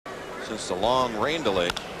since the long rain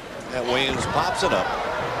delay. That Williams pops it up.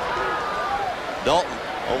 Daulton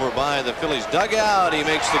over by the Phillies dugout. He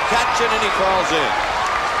makes the catch and he falls in.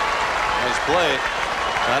 Nice play,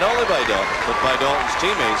 not only by Daulton, but by Daulton's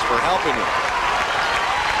teammates for helping him.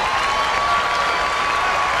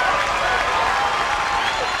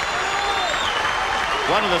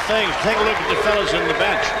 One of the things, take a look at the fellas in the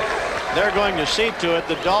bench. They're going to see to it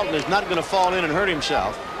that Daulton is not going to fall in and hurt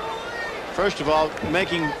himself. First of all, let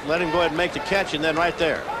him go ahead and make the catch, and then right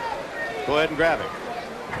there, go ahead and grab him.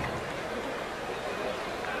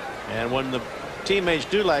 And when the teammates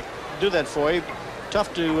do that for you,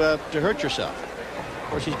 tough to hurt yourself. Of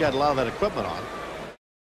course, he's got a lot of that equipment on.